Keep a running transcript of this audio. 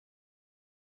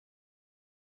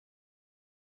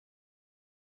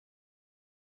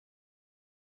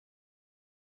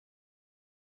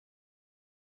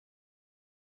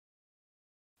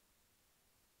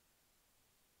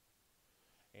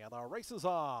And the race is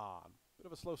on. Bit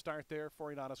of a slow start there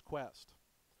for Inanna's Quest.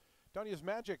 Donya's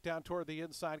Magic down toward the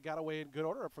inside, got away in good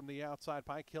order from the outside.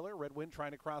 Pie Killer, Red Wind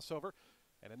trying to cross over.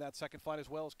 And in that second flight as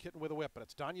well is Kitten with a Whip. But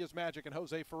it's Donya's Magic and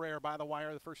Jose Ferrer by the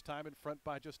wire the first time in front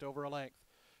by just over a length.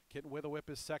 Kitten with a Whip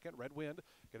is second. Red Wind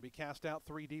going to be cast out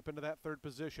 3 deep into that third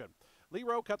position.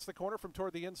 Lero cuts the corner from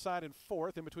toward the inside in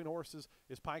fourth. In between horses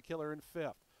is Pie Killer in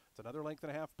fifth. It's another length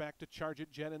and a half back to Charge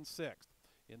It Jen in sixth.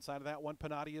 Inside of that one,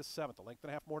 Panati is seventh. A length and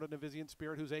a half more to Navizian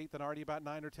Spirit, who's eighth and already about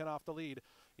 9 or 10 off the lead.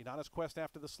 Inanna's Quest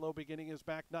after the slow beginning is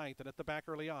back ninth, and at the back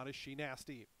early on is She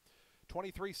Nasty.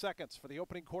 23 seconds for the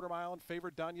opening quarter mile and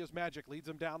favored Donya's Magic. Leads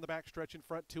him down the back stretch in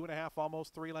front, 2.5,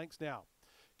 almost 3 lengths now.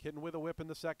 Kitten with a Whip in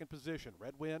the second position.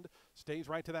 Red Wind stays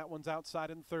right to that one's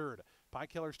outside in third. Pie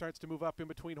Killer starts to move up in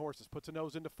between horses, puts a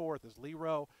nose into fourth as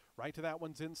Lero right to that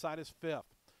one's inside is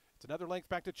fifth. It's another length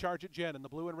back to Charge It Jen in the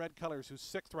blue and red colors, who's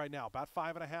sixth right now, about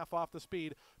 5.5 off the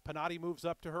speed. Panati moves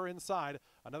up to her inside.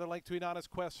 Another length to Inanna's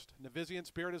Quest. Navizian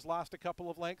Spirit has lost a couple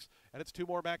of lengths, and it's 2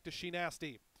 more back to She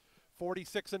Nasty.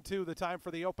 46-2, the time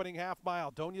for the opening half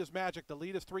mile. Donya's Magic, the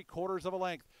lead is 3/4 of a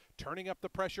length. Turning up the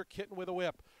pressure, Kitten with a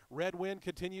Whip. Red Wind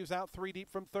continues out 3 deep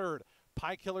from third.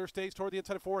 Pie Killer stays toward the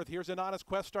inside of fourth. Here's Inanna's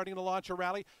Quest starting to launch a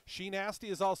rally. She Nasty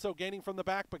is also gaining from the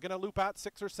back, but going to loop out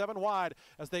 6 or 7 wide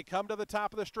as they come to the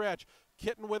top of the stretch.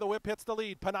 Kitten with a Whip hits the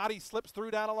lead. Panati slips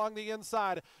through down along the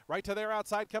inside. Right to their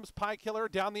outside comes Pie Killer.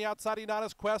 Down the outside,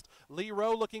 Inanna's Quest.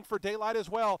 Lero looking for daylight as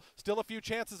well. Still a few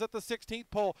chances at the 16th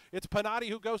pole. It's Panati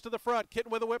who goes to the front.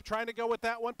 Kitten with a Whip trying to go with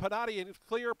that one. Panati, and it's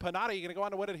clear. Panati going to go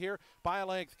on to win it here by a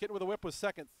length. Kitten with a Whip was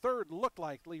second. Third looked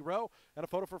like Lero. And a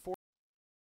photo for 4.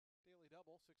 Daily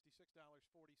double,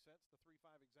 $66.40. The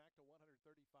 3-5 exacta,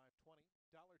 $135.20.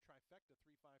 Dollar trifecta,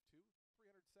 352,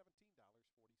 $317.40.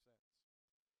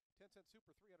 10-cent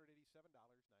super,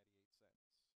 $387.98.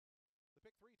 The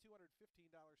pick 3,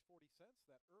 $215.40.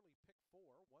 That early pick 4,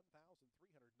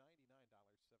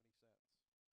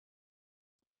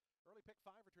 $1,399.70. Early pick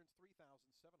 5 returns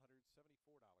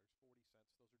 $3,774.40.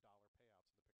 Those are dollar payouts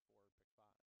in the pick 4 and pick 5.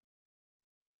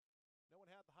 No one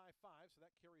had the high 5, so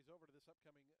that carries over to this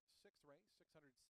upcoming 6th race, 600.